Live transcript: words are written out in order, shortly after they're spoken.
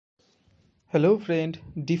Hello friend.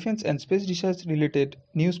 Defence and space research related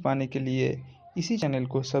news पाने के लिए इसी चैनल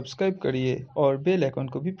को सब्सक्राइब करिए और बेल आइकन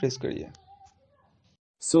को भी प्रेस करिए।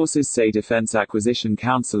 Sources say Defense Acquisition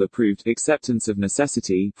Council approved acceptance of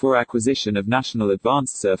necessity for acquisition of National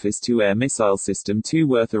Advanced Surface-to-Air Missile System 2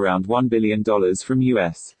 worth around $1 billion from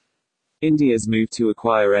U.S. India's move to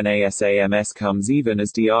acquire NASAMS comes even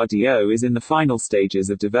as DRDO is in the final stages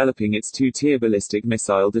of developing its two-tier ballistic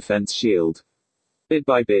missile defense shield. Bit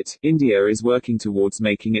by bit, India is working towards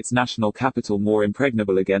making its national capital more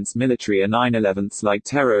impregnable against military 9/11s like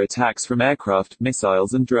terror attacks from aircraft,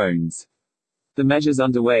 missiles and drones. The measures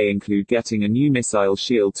underway include getting a new missile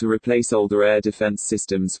shield to replace older air defense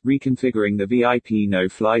systems, reconfiguring the VIP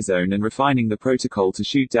no-fly zone and refining the protocol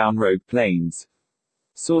to shoot down rogue planes.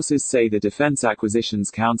 Sources say the Defense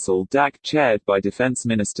Acquisitions Council (DAC), chaired by Defense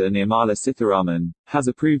Minister Nirmala Sitharaman, has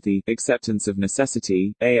approved the acceptance of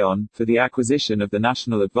necessity (AON) for the acquisition of the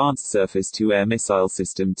National Advanced Surface-to-Air Missile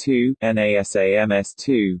System 2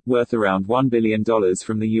 (NASAMS-2), worth around $1 billion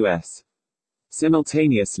from the U.S.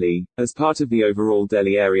 Simultaneously, as part of the overall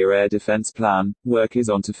Delhi Area Air Defense Plan, work is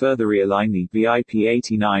on to further realign the VIP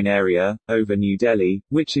 89 area over New Delhi,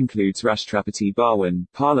 which includes Rashtrapati Bhawan,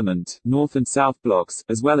 Parliament, North and South blocks,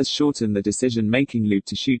 as well as shorten the decision-making loop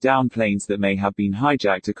to shoot down planes that may have been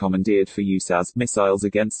hijacked or commandeered for use as missiles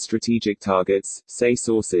against strategic targets, say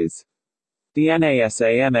sources. The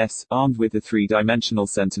NASAMS, armed with the three-dimensional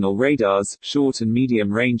Sentinel radars, short and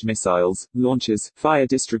medium-range missiles, launchers, fire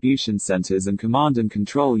distribution centers and command and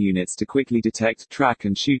control units to quickly detect, track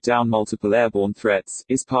and shoot down multiple airborne threats,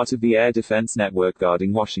 is part of the air defense network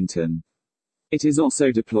guarding Washington. It is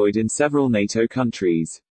also deployed in several NATO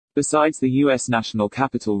countries. Besides the U.S. national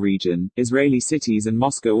capital region, Israeli cities and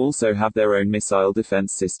Moscow also have their own missile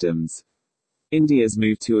defense systems. India's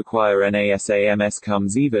move to acquire NASAMS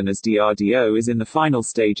comes even as DRDO is in the final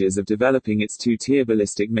stages of developing its two-tier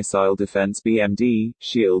ballistic missile defense (BMD)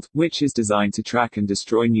 shield, which is designed to track and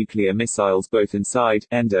destroy nuclear missiles both inside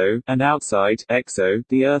 (endo) and outside (exo)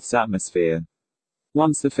 the Earth's atmosphere.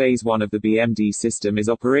 Once the Phase 1 of the BMD system is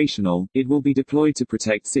operational, it will be deployed to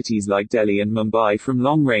protect cities like Delhi and Mumbai from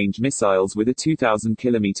long-range missiles with a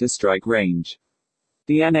 2,000-kilometer strike range.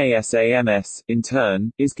 The NASAMS, in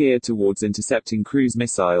turn, is geared towards intercepting cruise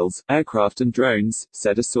missiles, aircraft and drones,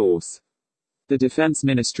 said a source. The Defense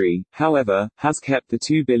Ministry, however, has kept the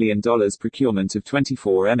 $2 billion procurement of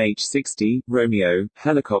 24 MH-60 Romeo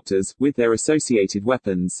helicopters, with their associated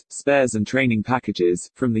weapons, spares and training packages,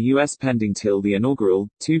 from the U.S. pending till the inaugural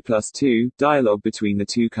 2+2 dialogue between the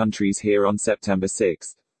two countries here on September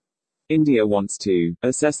 6. India wants to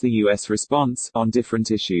assess the U.S. response on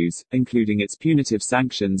different issues, including its punitive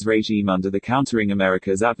sanctions regime under the Countering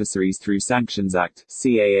America's Adversaries Through Sanctions Act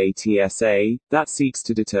 (CAATSA), that seeks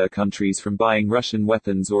to deter countries from buying Russian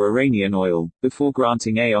weapons or Iranian oil, before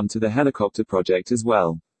granting AON to the helicopter project as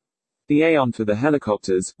well. The AON for the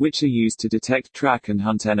helicopters, which are used to detect, track and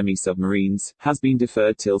hunt enemy submarines, has been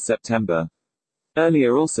deferred till September.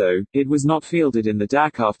 Earlier also, it was not fielded in the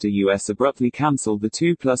DAC after US abruptly cancelled the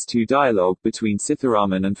 2+2 dialogue between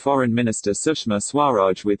Sitharaman and Foreign Minister Sushma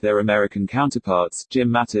Swaraj with their American counterparts, Jim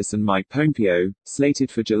Mattis and Mike Pompeo,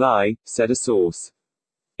 slated for July, said a source.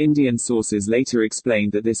 Indian sources later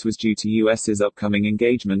explained that this was due to US's upcoming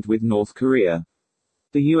engagement with North Korea.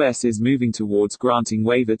 The US is moving towards granting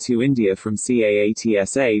waiver to India from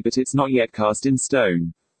CAATSA, but it's not yet cast in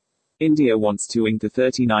stone. India wants to ink the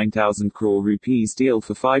 39,000 crore rupees deal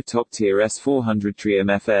for 5 top-tier S-400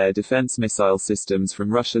 Triumph air defense missile systems from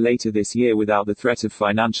Russia later this year without the threat of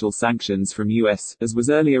financial sanctions from US, as was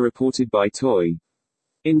earlier reported by TOI.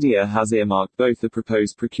 India has earmarked both the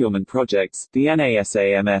proposed procurement projects, the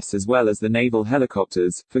NASAMS as well as the naval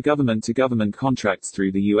helicopters, for government-to-government contracts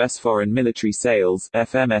through the U.S. Foreign Military Sales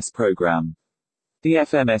 (FMS) program. The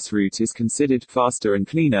FMS route is considered faster and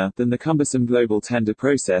cleaner than the cumbersome global tender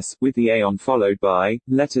process, with the AON followed by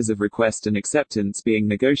letters of request and acceptance being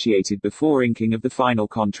negotiated before inking of the final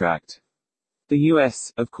contract. The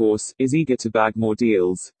US, of course, is eager to bag more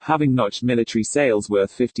deals, having notched military sales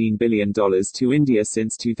worth $15 billion to India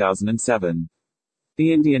since 2007.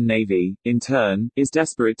 The Indian Navy, in turn, is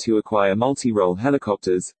desperate to acquire multi-role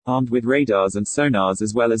helicopters, armed with radars and sonars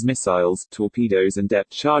as well as missiles, torpedoes and depth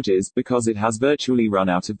charges, because it has virtually run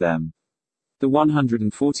out of them. The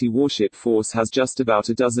 140-warship force has just about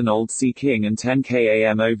a dozen old Sea King and 10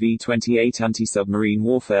 KAMOV-28 anti-submarine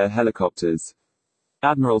warfare helicopters.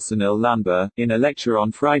 Admiral Sunil Lanba, in a lecture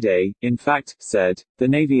on Friday, in fact, said, the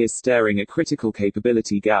Navy is staring at critical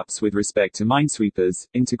capability gaps with respect to minesweepers,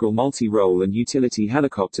 integral multi-role and utility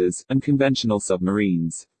helicopters, and conventional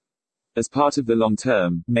submarines. As part of the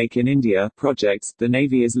long-term Make in India projects, the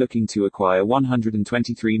Navy is looking to acquire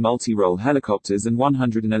 123 multi-role helicopters and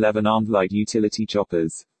 111 armed light utility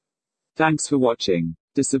choppers. Thanks for watching.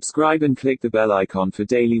 To subscribe and click the bell icon for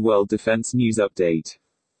daily world defense news update.